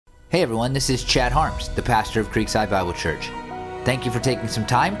Hey everyone, this is Chad Harms, the pastor of Creekside Bible Church. Thank you for taking some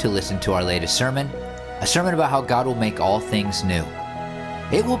time to listen to our latest sermon, a sermon about how God will make all things new.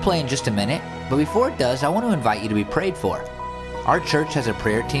 It will play in just a minute, but before it does, I want to invite you to be prayed for. Our church has a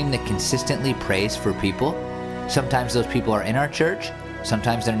prayer team that consistently prays for people. Sometimes those people are in our church,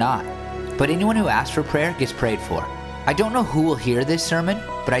 sometimes they're not. But anyone who asks for prayer gets prayed for. I don't know who will hear this sermon,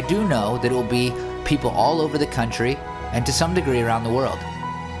 but I do know that it will be people all over the country and to some degree around the world.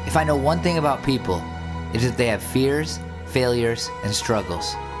 If I know one thing about people, it is that they have fears, failures, and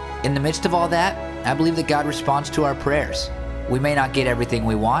struggles. In the midst of all that, I believe that God responds to our prayers. We may not get everything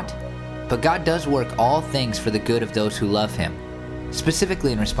we want, but God does work all things for the good of those who love Him,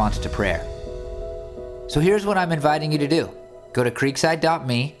 specifically in response to prayer. So here's what I'm inviting you to do. Go to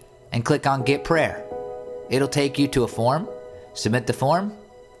creekside.me and click on Get Prayer. It'll take you to a form, submit the form,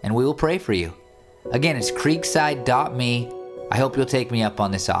 and we will pray for you. Again, it's creekside.me. I hope you'll take me up on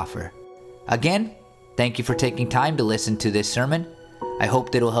this offer. Again, thank you for taking time to listen to this sermon. I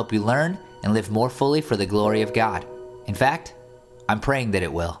hope that it will help you learn and live more fully for the glory of God. In fact, I'm praying that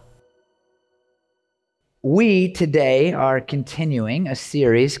it will. We today are continuing a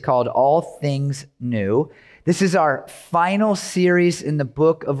series called AllThingsNew. This is our final series in the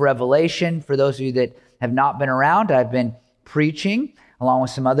book of Revelation. For those of you that have not been around, I've been preaching along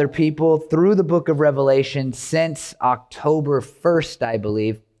with some other people through the book of Revelation since October 1st, I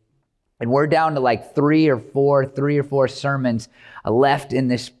believe. And we're down to like three or four sermons left in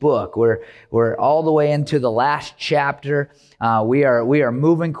this book. We're all the way into the last chapter. We are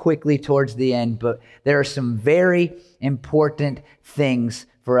moving quickly towards the end, but there are some very important things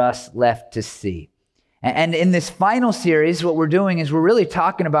for us left to see. And in this final series, what we're doing is we're really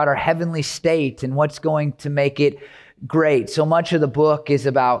talking about our heavenly state and what's going to make it great. So much of the book is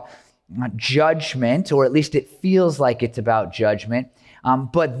about judgment, or at least it feels like it's about judgment.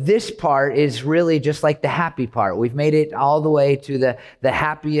 But this part is really just like the happy part. We've made it all the way to the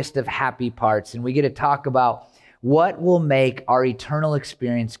happiest of happy parts. And we get to talk about what will make our eternal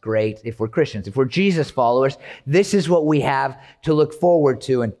experience great if we're Christians. If we're Jesus followers, this is what we have to look forward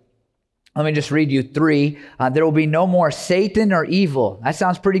to. And let me just read you 3. There will be no more Satan or evil. That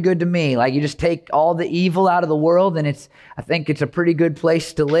sounds pretty good to me. Like you just take all the evil out of the world and I think it's a pretty good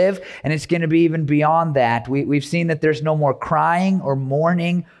place to live. And it's going to be even beyond that. We've seen that there's no more crying or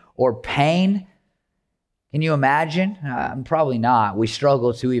mourning or pain. Can you imagine? Probably not. We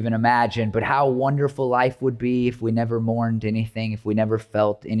struggle to even imagine. But how wonderful life would be if we never mourned anything, if we never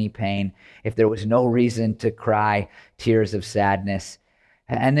felt any pain, if there was no reason to cry tears of sadness.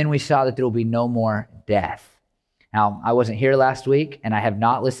 And then we saw that there will be no more death. Now, I wasn't here last week, and I have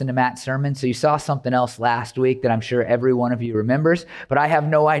not listened to Matt's sermon, so you saw something else last week that I'm sure every one of you remembers, but I have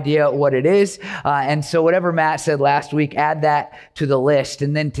no idea what it is. And so whatever Matt said last week, add that to the list.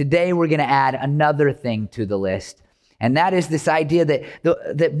 And then today we're going to add another thing to the list, and that is this idea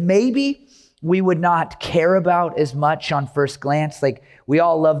that maybe we would not care about as much on first glance. Like we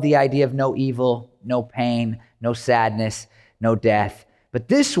all love the idea of no evil, no pain, no sadness, no death. But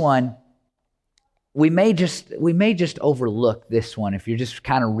this one, we may just overlook this one if you're just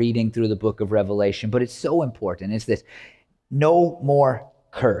kind of reading through the book of Revelation. But it's so important. It's this: no more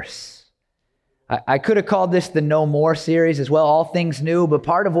curse. I could have called this the No More series as well, All Things New. But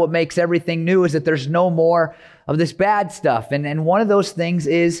part of what makes everything new is that there's no more of this bad stuff. And one of those things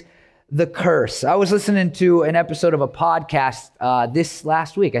is the curse. I was listening to an episode of a podcast this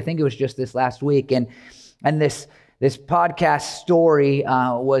last week. I think it was just this last week. And this podcast story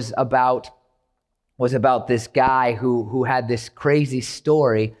was about this guy who had this crazy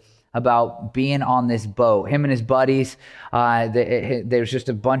story about being on this boat. Him and his buddies, there was just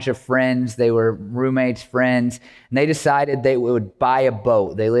a bunch of friends. They were roommates, friends, and they decided they would buy a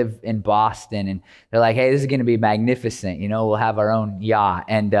boat. They live in Boston, and they're like, hey, this is going to be magnificent. You know, we'll have our own yacht.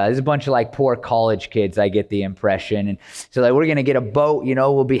 And there's a bunch of like poor college kids, I get the impression. And so like, we're going to get a boat, you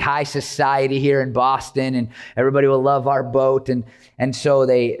know, we'll be high society here in Boston, and everybody will love our boat. And so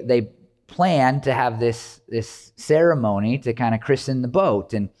they plan to have this ceremony to kind of christen the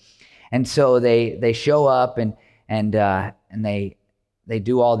boat. And so they show up and they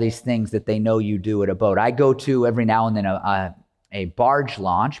do all these things that they know you do at a boat. I go to every now and then a barge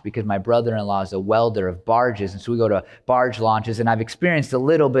launch because my brother-in-law is a welder of barges, and so we go to barge launches. And I've experienced a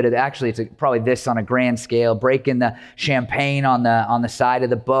little bit of actually it's probably this on a grand scale, breaking the champagne on the side of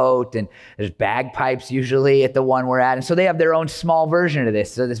the boat, and there's bagpipes usually at the one we're at, and so they have their own small version of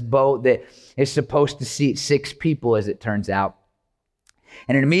this. So this boat that is supposed to seat 6 people, as it turns out.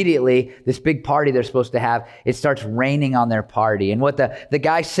 And immediately, this big party they're supposed to have, it starts raining on their party. And what the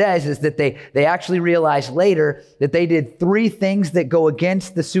guy says is that they actually realize later that they did 3 things that go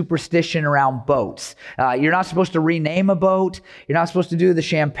against the superstition around boats. You're not supposed to rename a boat. You're not supposed to do the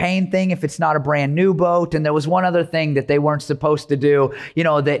champagne thing if it's not a brand new boat. And there was one other thing that they weren't supposed to do,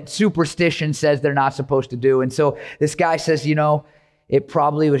 that superstition says they're not supposed to do. And so this guy says, it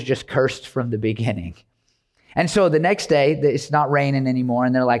probably was just cursed from the beginning. And so the next day, it's not raining anymore,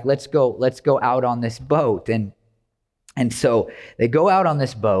 and they're like, let's go out on this boat. And so they go out on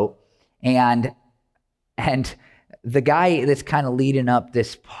this boat, and the guy that's kind of leading up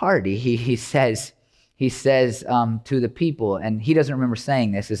this party, he says to the people, and he doesn't remember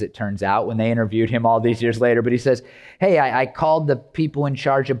saying this, as it turns out, when they interviewed him all these years later, but he says, hey, I called the people in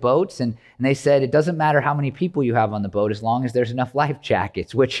charge of boats, and they said, it doesn't matter how many people you have on the boat as long as there's enough life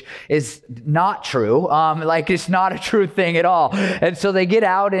jackets, which is not true. It's not a true thing at all. And so they get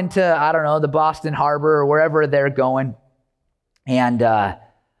out into, I don't know, the Boston Harbor or wherever they're going, and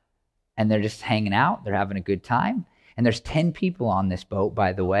they're just hanging out. They're having a good time. And there's 10 people on this boat,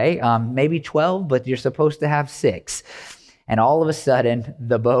 by the way, maybe 12, but you're supposed to have 6. And all of a sudden,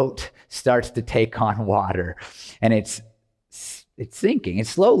 the boat starts to take on water, and it's sinking.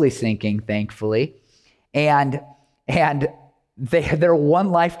 It's slowly sinking, thankfully, and they're 1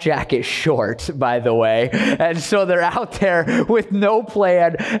 life jacket short, by the way, and so they're out there with no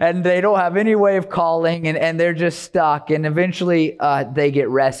plan, and they don't have any way of calling, and they're just stuck, and eventually they get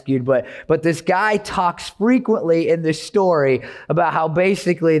rescued. But this guy talks frequently in this story about how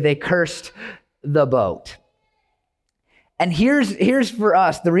basically they cursed the boat. And here's for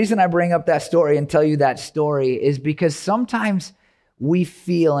us, the reason I bring up that story and tell you that story is because sometimes we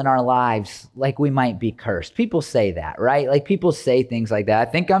feel in our lives like we might be cursed. People say that, right? Like people say things like that.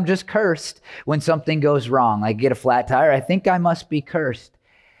 I think I'm just cursed when something goes wrong. Like get a flat tire. I think I must be cursed.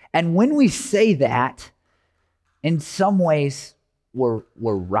 And when we say that, in some ways, we're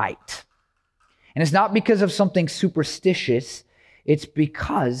right. And it's not because of something superstitious. It's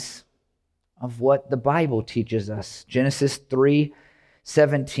because of what the Bible teaches us. Genesis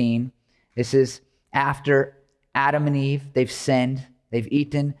 3:17. This is after Adam and Eve, they've sinned. They've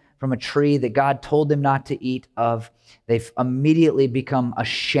eaten from a tree that God told them not to eat of. They've immediately become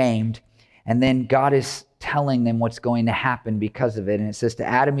ashamed. And then God is telling them what's going to happen because of it. And it says, to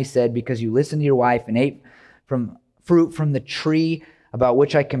Adam he said, because you listened to your wife and ate from fruit from the tree about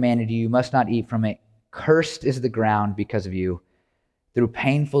which I commanded you, you must not eat from it. Cursed is the ground because of you. Through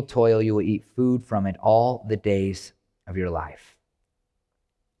painful toil you will eat food from it all the days of your life.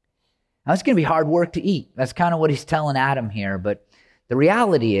 Now, it's going to be hard work to eat. That's kind of what he's telling Adam here. But the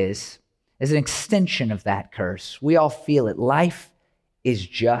reality is, as an extension of that curse, we all feel it. Life is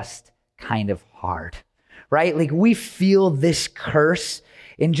just kind of hard, right? Like we feel this curse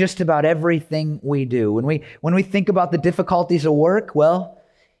in just about everything we do. When we think about the difficulties of work, well,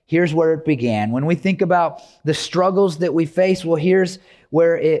 here's where it began. When we think about the struggles that we face, well, here's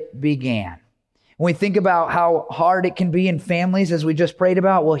where it began. When we think about how hard it can be in families, as we just prayed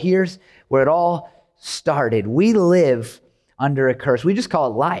about, well, here's where it all started. We live under a curse. We just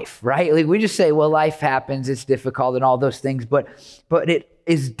call it life, right? Like we just say, well, life happens, it's difficult and all those things, but it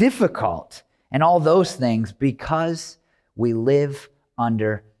is difficult and all those things because we live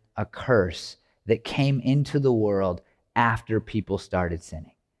under a curse that came into the world after people started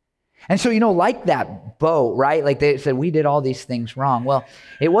sinning. And so, like that boat, right? Like they said, we did all these things wrong. Well,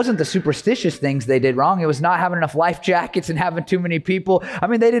 it wasn't the superstitious things they did wrong. It was not having enough life jackets and having too many people. I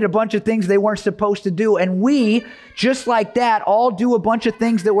mean, they did a bunch of things they weren't supposed to do. And we, just like that, all do a bunch of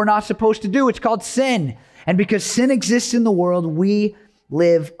things that we're not supposed to do. It's called sin. And because sin exists in the world, we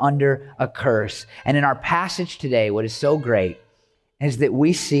live under a curse. And in our passage today, what is so great is that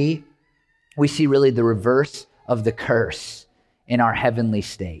we see really the reverse of the curse in our heavenly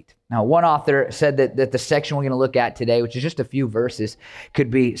state. Now, one author said that the section we're going to look at today, which is just a few verses,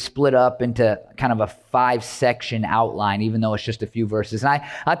 could be split up into kind of a 5-section outline, even though it's just a few verses. And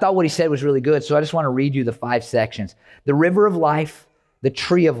I thought what he said was really good, so I just want to read you the 5 sections. The river of life, the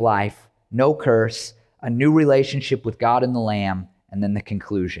tree of life, no curse, a new relationship with God and the Lamb, and then the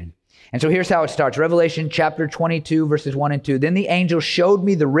conclusion. And so here's how it starts. Revelation chapter 22, verses 1 and 2. Then the angel showed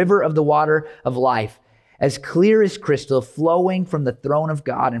me the river of the water of life, as clear as crystal, flowing from the throne of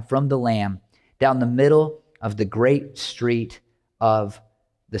God and from the Lamb, down the middle of the great street of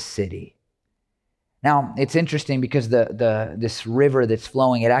the city. Now, it's interesting because this river that's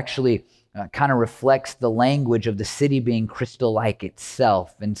flowing, it actually kind of reflects the language of the city being crystal-like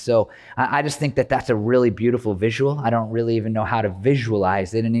itself. And so I just think that that's a really beautiful visual. I don't really even know how to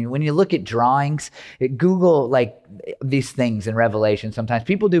visualize it. And when you look at drawings, Google like these things in Revelation. Sometimes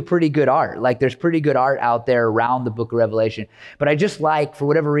people do pretty good art. Like there's pretty good art out there around the book of Revelation. But I just like, for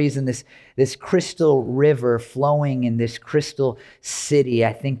whatever reason, this crystal river flowing in this crystal city.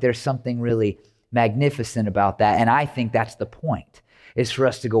 I think there's something really magnificent about that. And I think that's the point, is for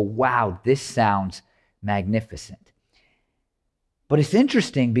us to go, wow, this sounds magnificent. But it's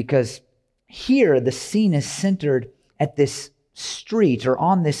interesting because here the scene is centered at this street, or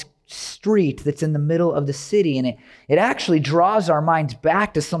on this street that's in the middle of the city. And it actually draws our minds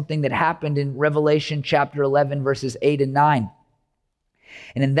back to something that happened in Revelation chapter 11, verses 8 and 9.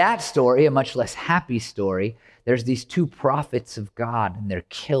 And in that story, a much less happy story, there's these two prophets of God, and they're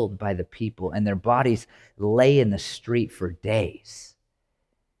killed by the people, and their bodies lay in the street for days.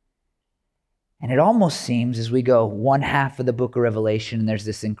 And it almost seems, as we go one half of the book of Revelation, and there's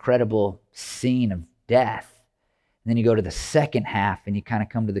this incredible scene of death, and then you go to the second half, and you kind of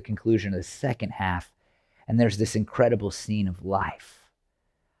come to the conclusion of the second half, and there's this incredible scene of life.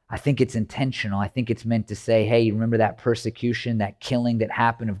 I think it's intentional. I think it's meant to say, hey, you remember that persecution, that killing that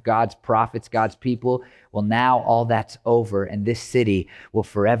happened of God's prophets, God's people? Well, now all that's over, and this city will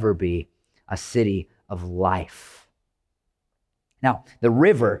forever be a city of life. Now, the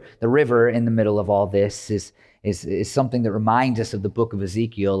river in the middle of all this is something that reminds us of the book of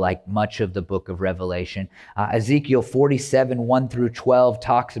Ezekiel, like much of the book of Revelation. Ezekiel 47, 1 through 12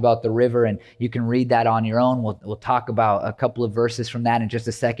 talks about the river, and you can read that on your own. We'll talk about a couple of verses from that in just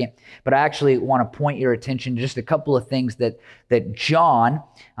a second. But I actually want to point your attention to just a couple of things that John,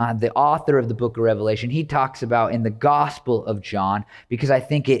 the author of the book of Revelation, he talks about in the Gospel of John, because I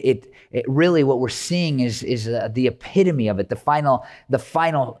think it really, what we're seeing is the epitome of it, the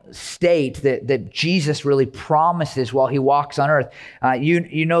final state that Jesus really promises while he walks on earth.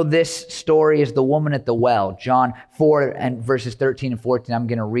 You know this story is the woman at the well, John 4 and verses 13 and 14. I'm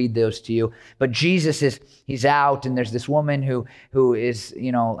going to read those to you. But Jesus he's out, and there's this woman who is,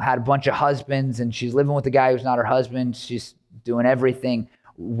 had a bunch of husbands, and she's living with a guy who's not her husband. She's doing everything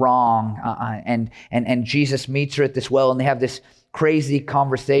wrong. And Jesus meets her at this well, and they have this crazy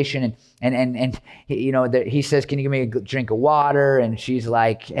conversation, and he says, can you give me a drink of water? And she's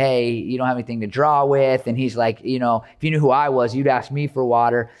like, hey, you don't have anything to draw with. And he's like, if you knew who I was, you'd ask me for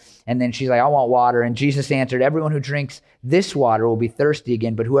water. And then she's like, I want water. And Jesus answered, everyone who drinks this water will be thirsty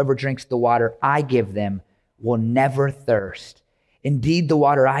again, but whoever drinks the water I give them will never thirst. Indeed, the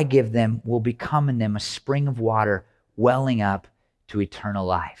water I give them will become in them a spring of water welling up to eternal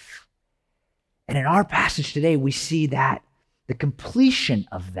life. And in our passage today, we see that the completion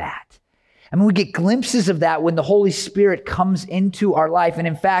of that. I mean, we get glimpses of that when the Holy Spirit comes into our life. And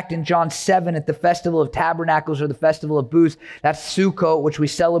in fact, in John 7, at the Festival of Tabernacles, or the Festival of Booths, that's Sukkot, which we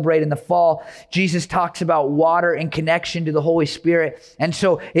celebrate in the fall, Jesus talks about water in connection to the Holy Spirit. And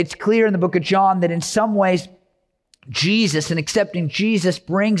so it's clear in the book of John that in some ways, Jesus and accepting Jesus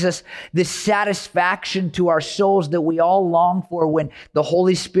brings us this satisfaction to our souls that we all long for when the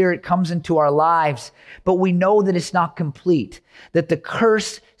Holy Spirit comes into our lives. But we know that it's not complete, that the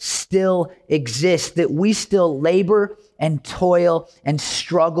curse still exists, that we still labor and toil and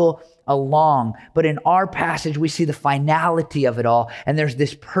struggle along. But in our passage, we see the finality of it all. And there's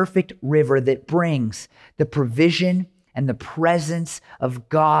this perfect river that brings the provision and the presence of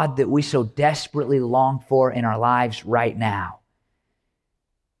God that we so desperately long for in our lives right now.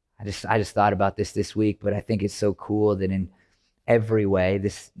 I just thought about this week, but I think it's so cool that in every way,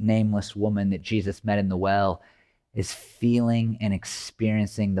 this nameless woman that Jesus met in the well is feeling and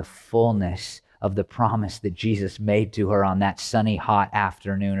experiencing the fullness of the promise that Jesus made to her on that sunny, hot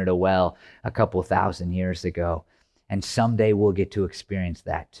afternoon at a well a couple thousand years ago. And someday we'll get to experience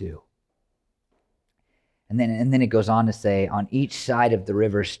that too. And then it goes on to say, on each side of the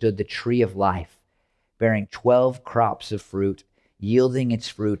river stood the tree of life, bearing 12 crops of fruit, yielding its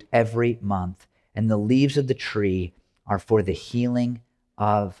fruit every month. And the leaves of the tree are for the healing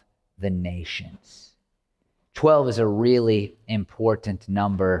of the nations. 12 is a really important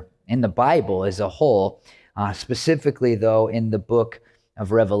number in the Bible as a whole, specifically, though, in the book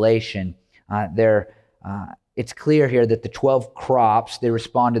of Revelation. It's clear here that the 12 crops, they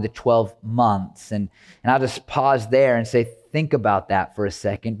respond to the 12 months. And I'll just pause there and say, think about that for a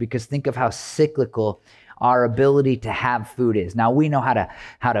second, because think of how cyclical our ability to have food is. Now, we know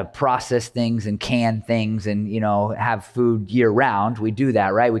how to process things and can things and, have food year round. We do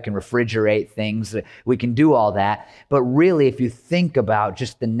that, right? We can refrigerate things. We can do all that. But really, if you think about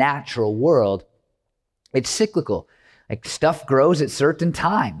just the natural world, it's cyclical. Like stuff grows at certain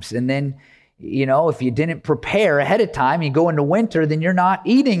times. And then, if you didn't prepare ahead of time, you go into winter, then you're not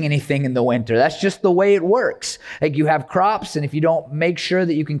eating anything in the winter. That's just the way it works. Like you have crops, and if you don't make sure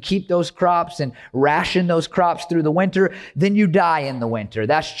that you can keep those crops and ration those crops through the winter, then you die in the winter.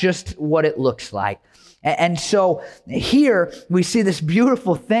 That's just what it looks like. And so here we see this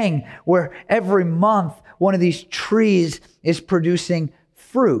beautiful thing where every month one of these trees is producing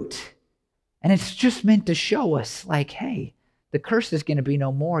fruit. And it's just meant to show us like, hey, the curse is going to be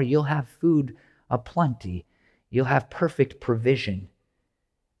no more. You'll have food aplenty. You'll have perfect provision.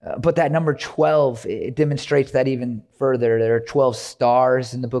 But that number 12, it demonstrates that even further. There are 12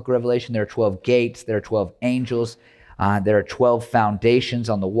 stars in the book of Revelation. There are 12 gates. There are 12 angels. There are 12 foundations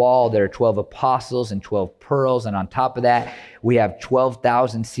on the wall. There are 12 apostles and 12 pearls. And on top of that, we have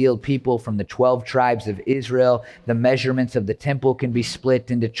 12,000 sealed people from the 12 tribes of Israel. The measurements of the temple can be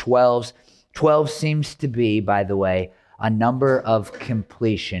split into 12s. 12 seems to be, by the way, a number of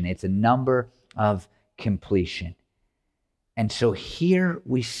completion. It's a number of completion. And so here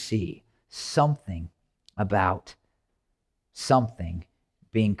we see something about something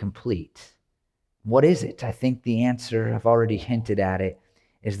being complete. What is it? I think the answer, I've already hinted at it,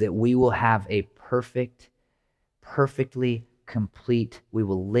 is that we will have a perfectly complete, we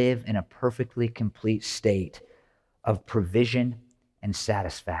will live in a perfectly complete state of provision and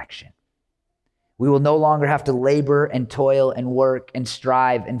satisfaction. We will no longer have to labor and toil and work and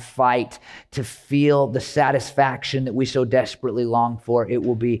strive and fight to feel the satisfaction that we so desperately long for. It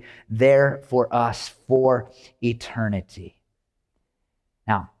will be there for us for eternity.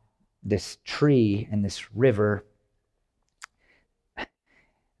 Now, this tree and this river,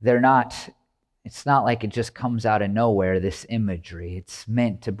 it's not like it just comes out of nowhere, this imagery. It's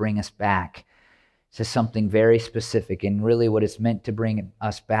meant to bring us back to something very specific. And really what it's meant to bring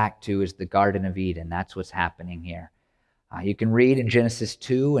us back to is the Garden of Eden. That's what's happening here. You can read in Genesis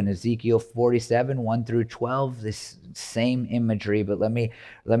 2 and Ezekiel 47, 1 through 12, this same imagery. But let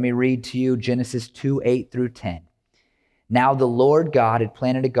me read to you Genesis 2, 8 through 10. Now the Lord God had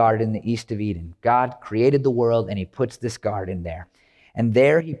planted a garden in the east of Eden. God created the world, and he puts this garden there. And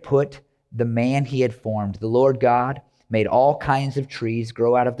there he put the man he had formed. The Lord God made all kinds of trees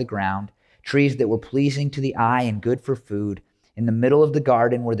grow out of the ground, trees that were pleasing to the eye and good for food. In the middle of the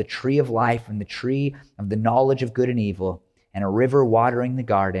garden were the tree of life and the tree of the knowledge of good and evil, and a river watering the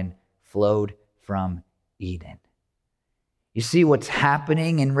garden flowed from Eden. You see what's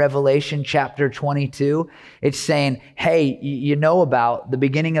happening in Revelation chapter 22? It's saying, hey, you know about the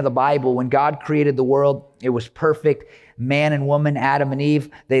beginning of the Bible. When God created the world, it was perfect. Man and woman, Adam and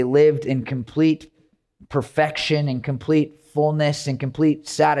Eve, they lived in complete perfection and complete fullness and complete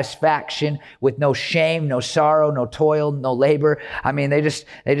satisfaction with no shame, no sorrow, no toil, no labor. I mean, they just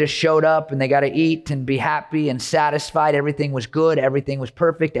showed up and they got to eat and be happy and satisfied. Everything was good. Everything was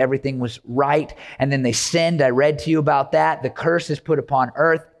perfect. Everything was right. And then they sinned. I read to you about that. The curse is put upon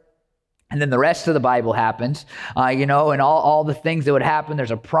earth. And then the rest of the Bible happens, and all the things that would happen.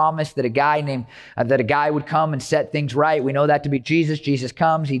 There's a promise that a guy would come and set things right. We know that to be Jesus. Jesus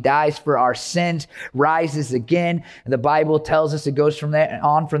comes, he dies for our sins, rises again. And the Bible tells us it goes from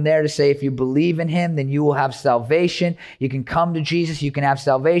there to say, if you believe in him, then you will have salvation. You can come to Jesus, you can have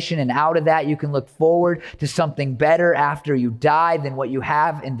salvation. And out of that, you can look forward to something better after you die than what you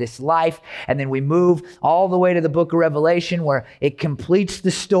have in this life. And then we move all the way to the book of Revelation where it completes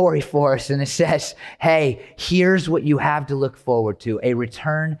the story for us. And it says, hey, here's what you have to look forward to, a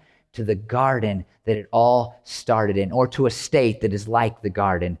return to the garden that it all started in, or to a state that is like the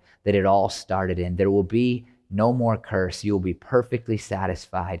garden that it all started in. There will be no more curse. You will be perfectly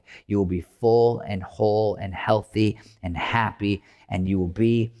satisfied. You will be full and whole and healthy and happy, and you will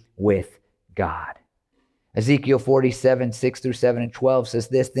be with God. Ezekiel 47, 6 through 7 and 12 says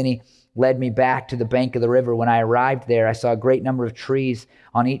this, then he led me back to the bank of the river. When I arrived there, I saw a great number of trees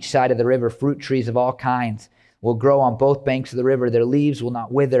on each side of the river. Fruit trees of all kinds will grow on both banks of the river. Their leaves will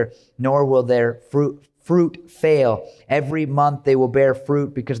not wither, nor will their fruit fail. Every month they will bear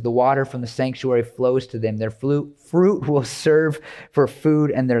fruit because the water from the sanctuary flows to them. Their fruit will serve for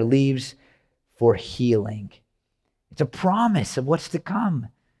food and their leaves for healing. It's a promise of what's to come.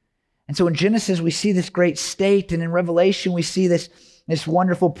 And so in Genesis, we see this great state, and in Revelation, we see this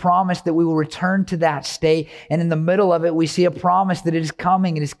wonderful promise that we will return to that state. And in the middle of it, we see a promise that it is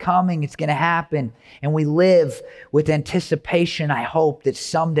coming, it's going to happen. And we live with anticipation, I hope, that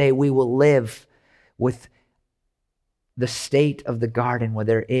someday we will live with the state of the garden where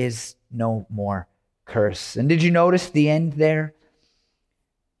there is no more curse. And did you notice the end there?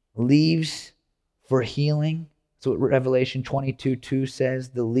 Leaves for healing. That's what Revelation 22:2 says.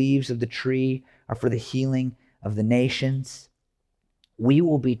 The leaves of the tree are for the healing of the nations, we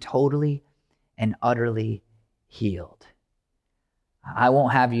will be totally and utterly healed. I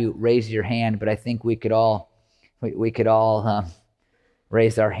won't have you raise your hand, but I think we could all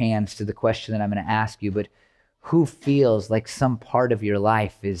raise our hands to the question that I'm going to ask you. But who feels like some part of your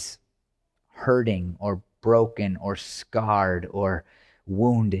life is hurting or broken or scarred or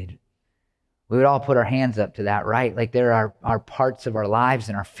wounded? We would all put our hands up to that, right? Like there are parts of our lives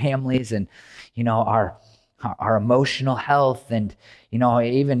and our families and, our emotional health and,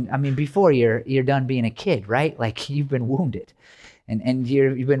 before you're done being a kid, right? Like you've been wounded. And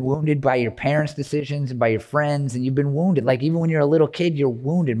you've been wounded by your parents' decisions and by your friends, and you've been wounded. Like even when you're a little kid, you're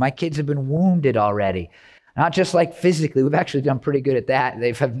wounded. My kids have been wounded already. Not just like physically. We've actually done pretty good at that.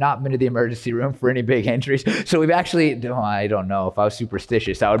 They have not been to the emergency room for any big injuries. So we've actually, I don't know, if I was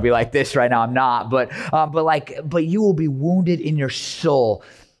superstitious, I would be like this right now. I'm not. But you will be wounded in your soul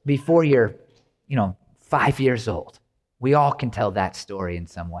before you're, 5 years old. We all can tell that story in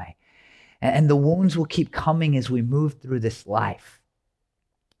some way. And the wounds will keep coming as we move through this life.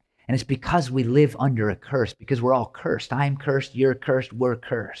 And it's because we live under a curse, because we're all cursed. I'm cursed, you're cursed, we're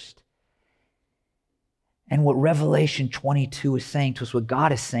cursed. And what Revelation 22 is saying to us, what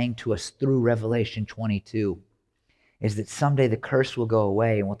God is saying to us through Revelation 22, is that someday the curse will go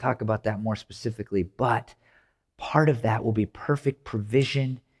away, and we'll talk about that more specifically, but part of that will be perfect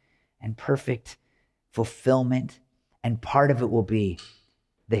provision and perfect fulfillment, and part of it will be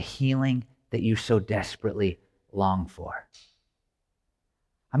the healing that you so desperately long for.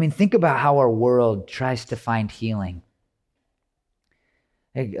 Think about how our world tries to find healing.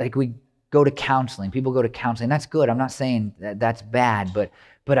 Like we go to counseling. People go to counseling. That's good. I'm not saying that that's bad,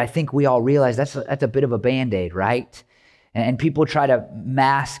 but I think we all realize that's a bit of a Band-Aid, right? And people try to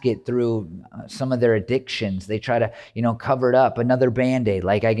mask it through some of their addictions. They try to, cover it up. Another Band-Aid,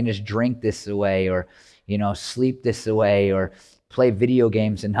 like I can just drink this away or, sleep this away or play video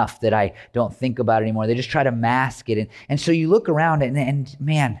games enough that I don't think about it anymore. They just try to mask it. And so you look around and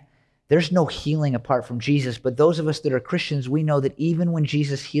man, there's no healing apart from Jesus. But those of us that are Christians, we know that even when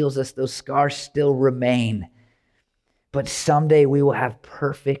Jesus heals us, those scars still remain. But someday we will have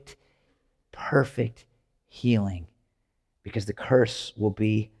perfect healing because the curse will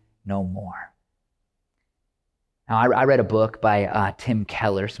be no more. Now, I read a book by Tim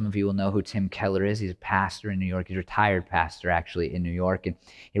Keller. Some of you will know who Tim Keller is. He's a pastor in New York. He's a retired pastor, actually, in New York. And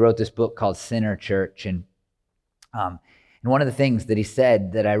he wrote this book called Sinner Church. And one of the things that he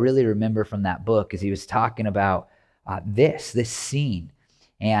said that I really remember from that book is he was talking about this scene.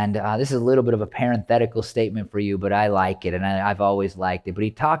 And this is a little bit of a parenthetical statement for you, but I like it, and I've always liked it. But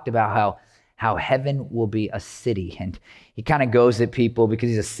he talked about how heaven will be a city. And he kind of goes at people because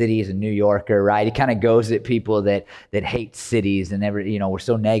he's a New Yorker, right? He kind of goes at people that hate cities and we're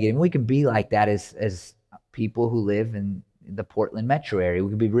so negative. And we can be like that as people who live in the Portland metro area. We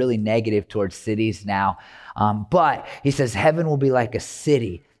can be really negative towards cities now. But he says heaven will be like a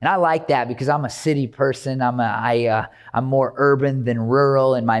city. And I like that because I'm a city person. I'm more urban than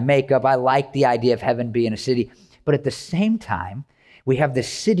rural in my makeup. I like the idea of heaven being a city. But at the same time, we have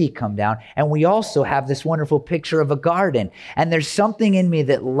this city come down, and we also have this wonderful picture of a garden. And there's something in me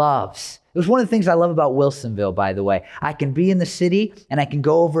that loves. It was one of the things I love about Wilsonville, by the way. I can be in the city, and I can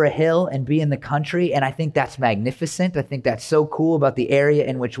go over a hill and be in the country, and I think that's magnificent. I think that's so cool about the area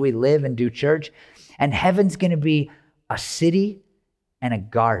in which we live and do church. And heaven's going to be a city and a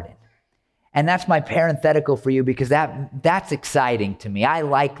garden. And that's my parenthetical for you because that's exciting to me. I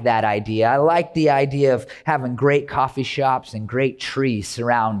like that idea. I like the idea of having great coffee shops and great trees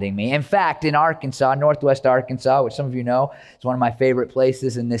surrounding me. In fact, in Arkansas, Northwest Arkansas, which some of you know is one of my favorite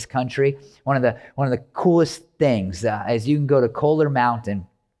places in this country, one of the coolest things is you can go to Kohler Mountain.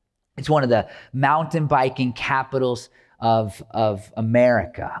 It's one of the mountain biking capitals of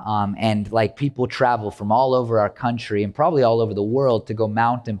America. And like people travel from all over our country and probably all over the world to go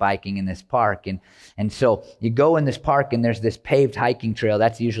mountain biking in this park. And so you go in this park and there's this paved hiking trail.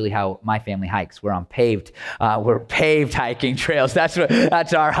 That's usually how my family hikes. We're paved hiking trails. That's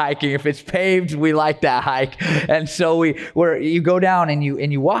our hiking. If it's paved, we like that hike. And so you go down and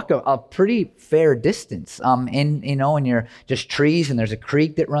you walk a pretty fair distance and you're just trees and there's a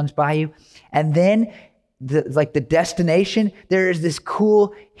creek that runs by you. And then the destination, there is this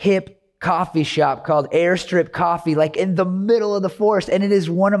cool, hip coffee shop called Airstrip Coffee, like in the middle of the forest. And it is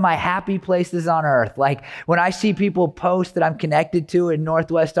one of my happy places on earth. Like when I see people post that I'm connected to in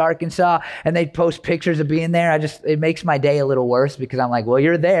Northwest Arkansas and they post pictures of being there, it makes my day a little worse because I'm like, well,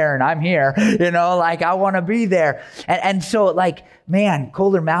 you're there and I'm here, I want to be there. And so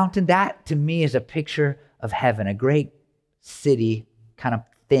Kohler Mountain, that to me is a picture of heaven, a great city kind of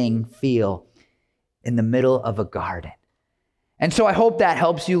thing, feel. in the middle of a garden. And so I hope that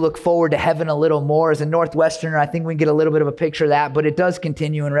helps you look forward to heaven a little more. As a Northwesterner, I think we can get a little bit of a picture of that, but it does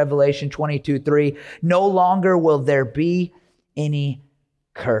continue in Revelation 22:3. No longer will there be any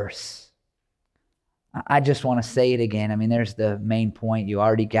curse. I just want to say it again. I mean, there's the main point. You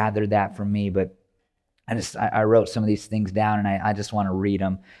already gathered that from me, but I wrote some of these things down, and I just want to read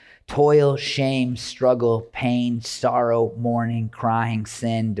them. Toil, shame, struggle, pain, sorrow, mourning, crying,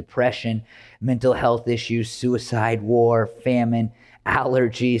 sin, depression, mental health issues, suicide, war, famine,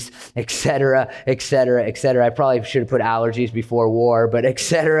 allergies, etc., etc., etc. I probably should have put allergies before war, but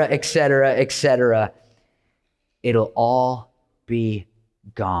etc., etc., etc. It'll all be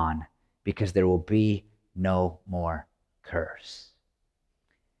gone because there will be no more curse.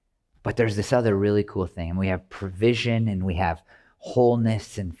 But there's this other really cool thing, and we have provision, and we have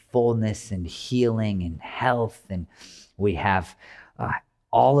wholeness and fullness and healing and health, and we have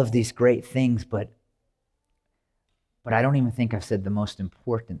all of these great things, but I don't even think I've said the most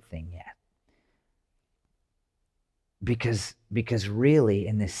important thing yet. Because really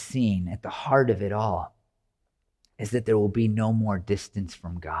in this scene, at the heart of it all, is that there will be no more distance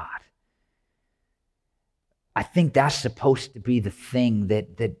from God. I think that's supposed to be the thing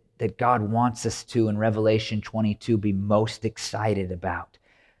that God wants us to, in Revelation 22, be most excited about.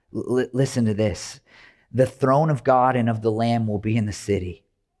 Listen to this. The throne of God and of the Lamb will be in the city,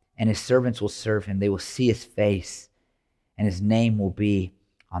 and his servants will serve him. They will see his face, and his name will be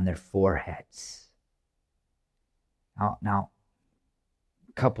on their foreheads. Now,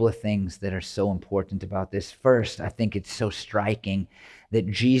 a couple of things that are so important about this. First, I think it's so striking that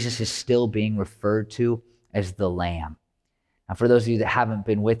Jesus is still being referred to as the Lamb. Now, for those of you that haven't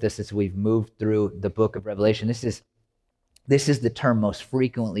been with us as we've moved through the book of Revelation, this is the term most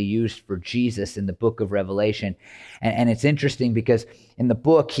frequently used for Jesus in the book of Revelation. And it's interesting because in the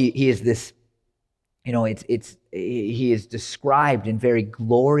book, he is this, he is described in very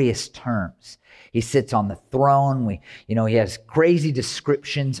glorious terms. He sits on the throne. He has crazy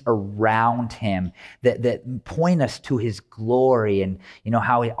descriptions around him that point us to his glory and,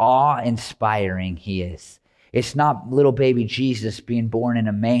 how awe-inspiring he is. It's not little baby Jesus being born in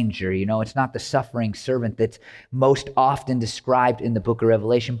a manger. It's not the suffering servant that's most often described in the book of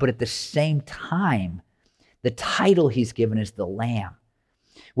Revelation. But at the same time, the title he's given is the Lamb,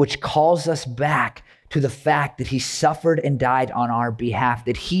 which calls us back to the fact that he suffered and died on our behalf,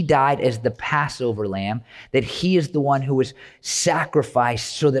 that he died as the Passover lamb, that he is the one who was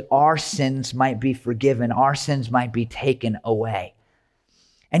sacrificed so that our sins might be forgiven, our sins might be taken away.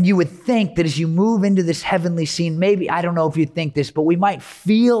 And you would think that as you move into this heavenly scene, maybe, I don't know if you think this, but we might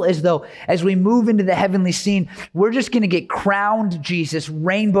feel as though as we move into the heavenly scene, we're just going to get crowned Jesus,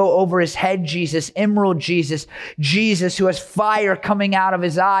 rainbow over his head Jesus, emerald Jesus, Jesus who has fire coming out of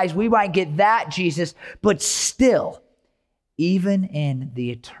his eyes. We might get that Jesus, but still, even in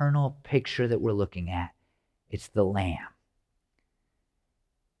the eternal picture that we're looking at, it's the Lamb.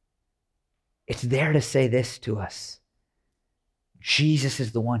 It's there to say this to us. Jesus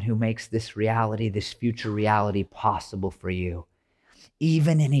is the one who makes this reality, this future reality possible for you.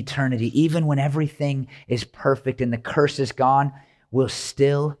 Even in eternity, even when everything is perfect and the curse is gone, we'll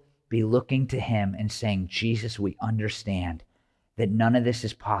still be looking to him and saying, Jesus, we understand that none of this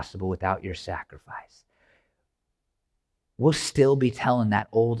is possible without your sacrifice. We'll still be telling that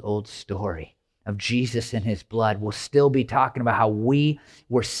old story of Jesus and his blood. We'll still be talking about how we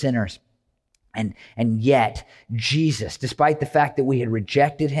were sinners. And yet, Jesus, despite the fact that we had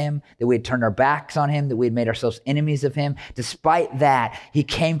rejected him, that we had turned our backs on him, that we had made ourselves enemies of him, despite that, he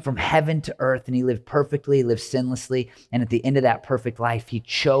came from heaven to earth and he lived perfectly, he lived sinlessly. And at the end of that perfect life, he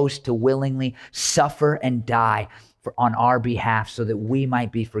chose to willingly suffer and die on our behalf so that we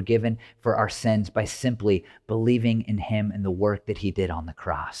might be forgiven for our sins by simply believing in him and the work that he did on the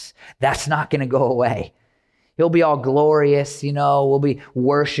cross. That's not going to go away. He'll be all glorious, we'll be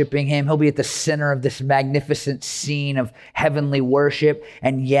worshiping him. He'll be at the center of this magnificent scene of heavenly worship.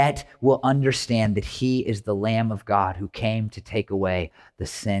 And yet we'll understand that he is the Lamb of God who came to take away the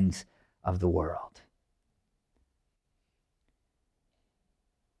sins of the world.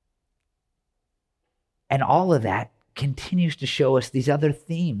 And all of that continues to show us these other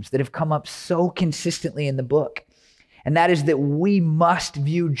themes that have come up so consistently in the book. And that is that we must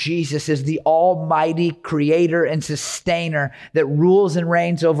view Jesus as the almighty creator and sustainer that rules and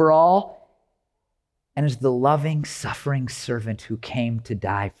reigns over all, and as the loving, suffering servant who came to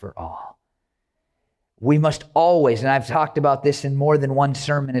die for all. We must always, and I've talked about this in more than one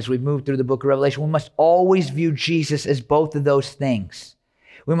sermon as we've moved through the book of Revelation, we must always view Jesus as both of those things.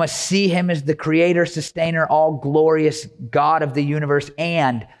 We must see him as the creator, sustainer, all glorious God of the universe,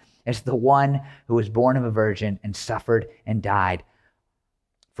 and as the one who was born of a virgin and suffered and died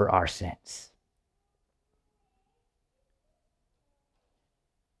for our sins.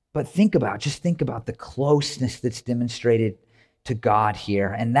 But think about the closeness that's demonstrated to God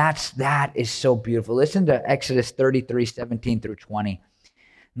here. And that is so beautiful. Listen to Exodus 33, 17 through 20.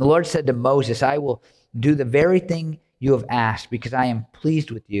 And the Lord said to Moses, I will do the very thing you have asked because I am pleased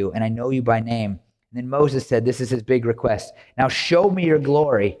with you and I know you by name. And then Moses said, this is his big request. Now show me your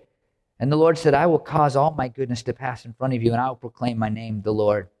glory. And the Lord said, I will cause all my goodness to pass in front of you and I will proclaim my name, the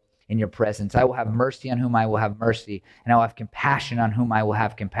Lord, in your presence. I will have mercy on whom I will have mercy and I will have compassion on whom I will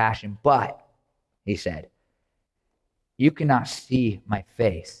have compassion. But, he said, you cannot see my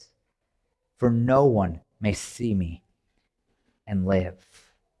face, for no one may see me and live.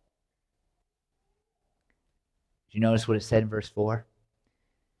 Did you notice what it said in verse 4?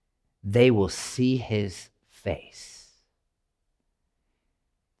 They will see his face.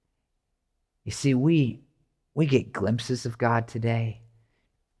 You see, we get glimpses of God today.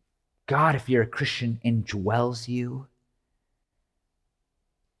 God, if you're a Christian, indwells you.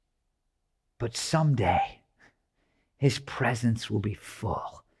 But someday, his presence will be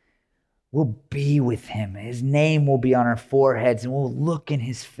full. We'll be with him. His name will be on our foreheads, and we'll look in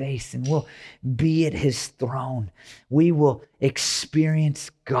his face, and we'll be at his throne. We will experience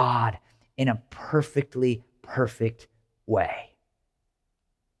God in a perfectly perfect way.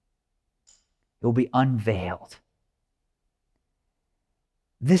 It will be unveiled.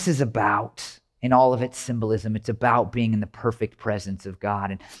 This is about, in all of its symbolism, it's about being in the perfect presence of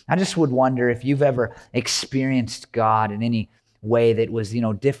God. And I just would wonder if you've ever experienced God in any way that was,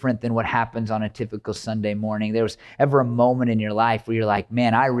 different than what happens on a typical Sunday morning. There was ever a moment in your life where you're like,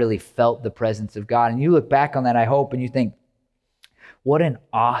 man, I really felt the presence of God. And you look back on that, I hope, and you think, what an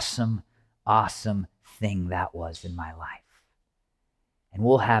awesome, awesome thing that was in my life. And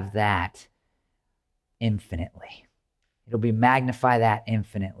we'll have that infinitely. It'll be magnify that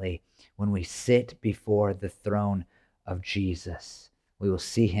infinitely when we sit before the throne of Jesus. We will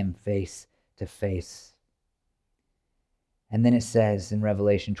see him face to face. And then it says in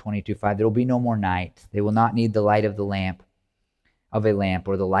Revelation 22:5, there will be no more night. They will not need the light of a lamp or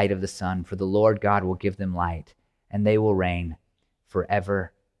the light of the sun, for the Lord God will give them light, and they will reign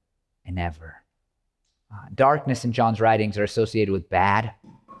forever and ever. Darkness in John's writings are associated with bad.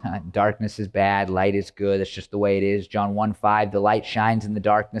 Darkness is bad, light is good. That's just the way it is. John 1:5, the light shines in the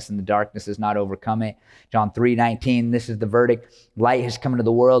darkness, and the darkness has not overcome it. John 3:19, this is the verdict. Light has come into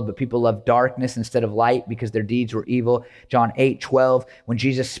the world, but people love darkness instead of light because their deeds were evil. John 8:12, when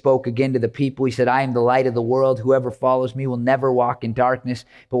Jesus spoke again to the people, he said, I am the light of the world. Whoever follows me will never walk in darkness,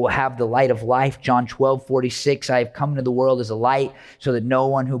 but will have the light of life. John 12:46, I have come into the world as a light so that no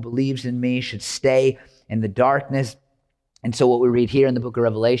one who believes in me should stay in the darkness. And so what we read here in the book of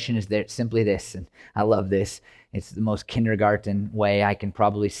Revelation is that simply this, and I love this. It's the most kindergarten way I can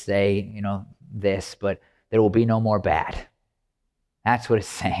probably say, this, but there will be no more bad. That's what it's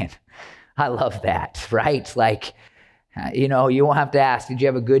saying. I love that, right? Like, you won't have to ask, did you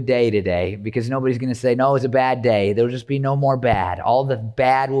have a good day today? Because nobody's going to say, no, it was a bad day. There'll just be no more bad. All the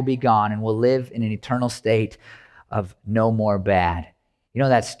bad will be gone, and we'll live in an eternal state of no more bad. You know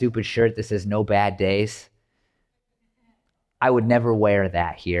that stupid shirt that says no bad days? I would never wear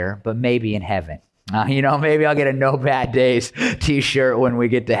that here, but maybe in heaven. Maybe I'll get a no bad days t-shirt when we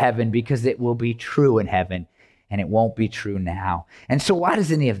get to heaven, because it will be true in heaven and it won't be true now. And so why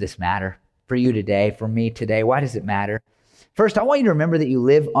does any of this matter for you today, for me today? Why does it matter? First, I want you to remember that you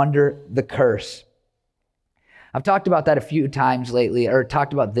live under the curse. I've talked about that a few times lately, or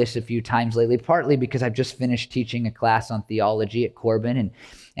talked about this a few times lately, partly because I've just finished teaching a class on theology at Corbin,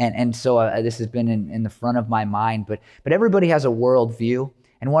 and so this has been in the front of my mind. But everybody has a worldview,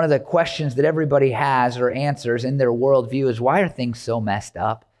 and one of the questions that everybody has or answers in their worldview is, why are things so messed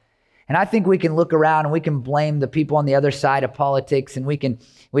up? And I think we can look around and we can blame the people on the other side of politics, and we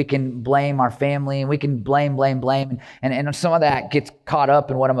can blame our family, and we can blame, and some of that gets caught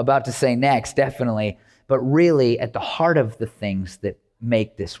up in what I'm about to say next, definitely. But really, at the heart of the things that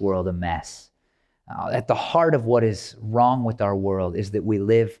make this world a mess, at the heart of what is wrong with our world, is that we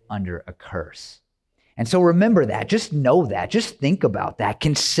live under a curse. And so remember that. Just know that. Just think about that.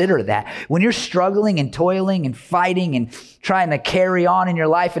 Consider that. When you're struggling and toiling and fighting and trying to carry on in your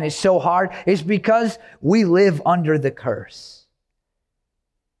life and it's so hard, it's because we live under the curse.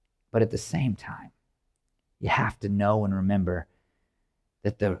 But at the same time, you have to know and remember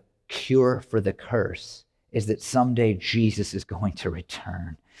that the cure for the curse is that someday Jesus is going to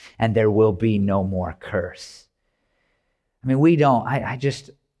return and there will be no more curse. I mean,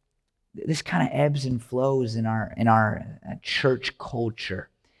 this kind of ebbs and flows in our church culture.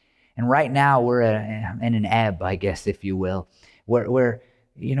 And right now we're in an ebb, I guess, if you will, where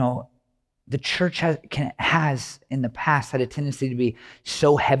the church has in the past had a tendency to be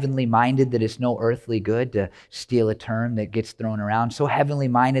so heavenly minded that it's no earthly good, to steal a term that gets thrown around, so heavenly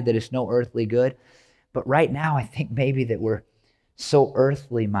minded that it's no earthly good. But right now, I think maybe that we're so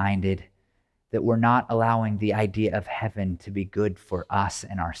earthly minded that we're not allowing the idea of heaven to be good for us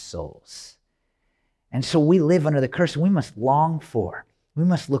and our souls. And so we live under the curse, and we must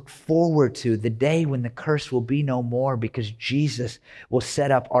look forward to the day when the curse will be no more, because Jesus will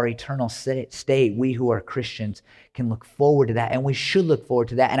set up our eternal state. We who are Christians can look forward to that, and we should look forward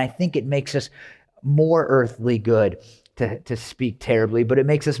to that. And I think it makes us more earthly good, to speak terribly, but it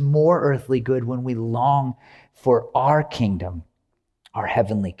makes us more earthly good when we long for our kingdom, our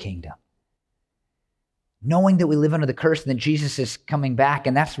heavenly kingdom. Knowing that we live under the curse and that Jesus is coming back,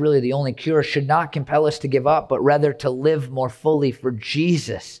 and that's really the only cure, should not compel us to give up, but rather to live more fully for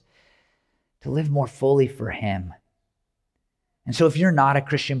Jesus, to live more fully for him. And so if you're not a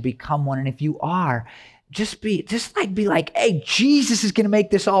Christian, become one. And if you are, just be like, hey, Jesus is going to make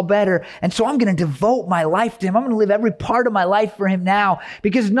this all better. And so I'm going to devote my life to him. I'm going to live every part of my life for him now,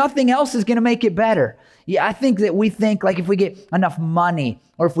 because nothing else is going to make it better. Yeah, I think that we think like if we get enough money,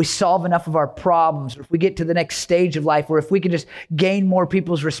 or if we solve enough of our problems, or if we get to the next stage of life, or if we can just gain more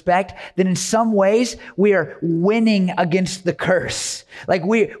people's respect, then in some ways we are winning against the curse. Like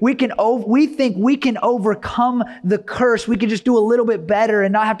we think we can overcome the curse. We can just do a little bit better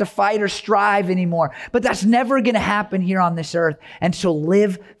and not have to fight or strive anymore. But that's never going to happen here on this earth. And so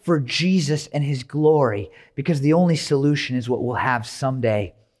live for Jesus and his glory, because the only solution is what we'll have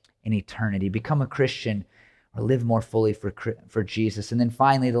someday in eternity. Become a Christian, or live more fully for Jesus. And then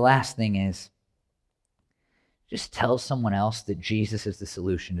finally, the last thing is just tell someone else that Jesus is the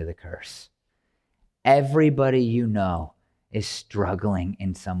solution to the curse. Everybody you know is struggling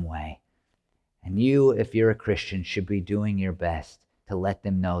in some way. And you, if you're a Christian, should be doing your best to let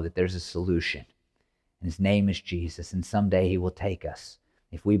them know that there's a solution. And his name is Jesus. And someday he will take us.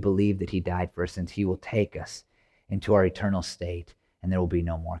 If we believe that he died for us, and he will take us into our eternal state, and there will be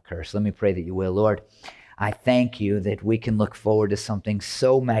no more curse. Let me pray that you will. Lord, I thank you that we can look forward to something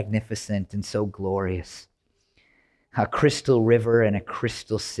so magnificent and so glorious. A crystal river and a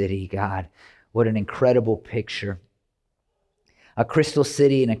crystal city, God. What an incredible picture. A crystal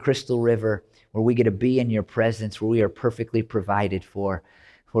city and a crystal river where we get to be in your presence, where we are perfectly provided for,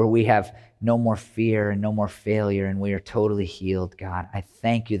 where we have no more fear and no more failure, and we are totally healed, God. I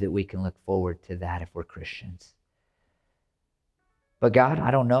thank you that we can look forward to that if we're Christians. But God, I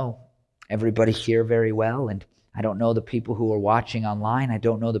don't know everybody here very well, and I don't know the people who are watching online. I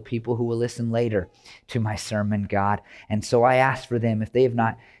don't know the people who will listen later to my sermon, God. And so I ask for them, if they have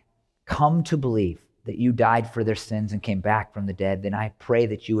not come to believe that you died for their sins and came back from the dead, then I pray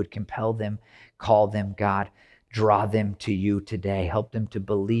that you would compel them, call them, God, draw them to you today. Help them to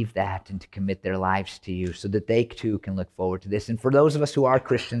believe that and to commit their lives to you, so that they too can look forward to this. And for those of us who are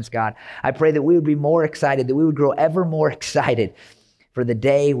Christians, God, I pray that we would be more excited, that we would grow ever more excited for the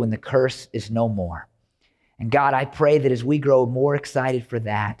day when the curse is no more. And God, I pray that as we grow more excited for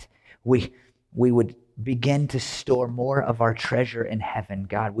that, we would begin to store more of our treasure in heaven.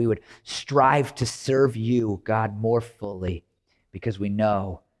 God, we would strive to serve you, God, more fully, because we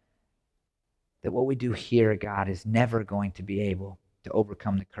know that what we do here, God, is never going to be able to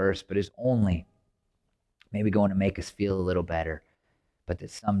overcome the curse, but is only maybe going to make us feel a little better, but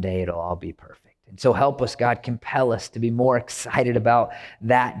that someday it'll all be perfect. And so help us, God, compel us to be more excited about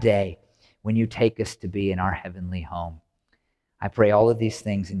that day when you take us to be in our heavenly home. I pray all of these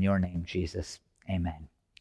things in your name, Jesus. Amen.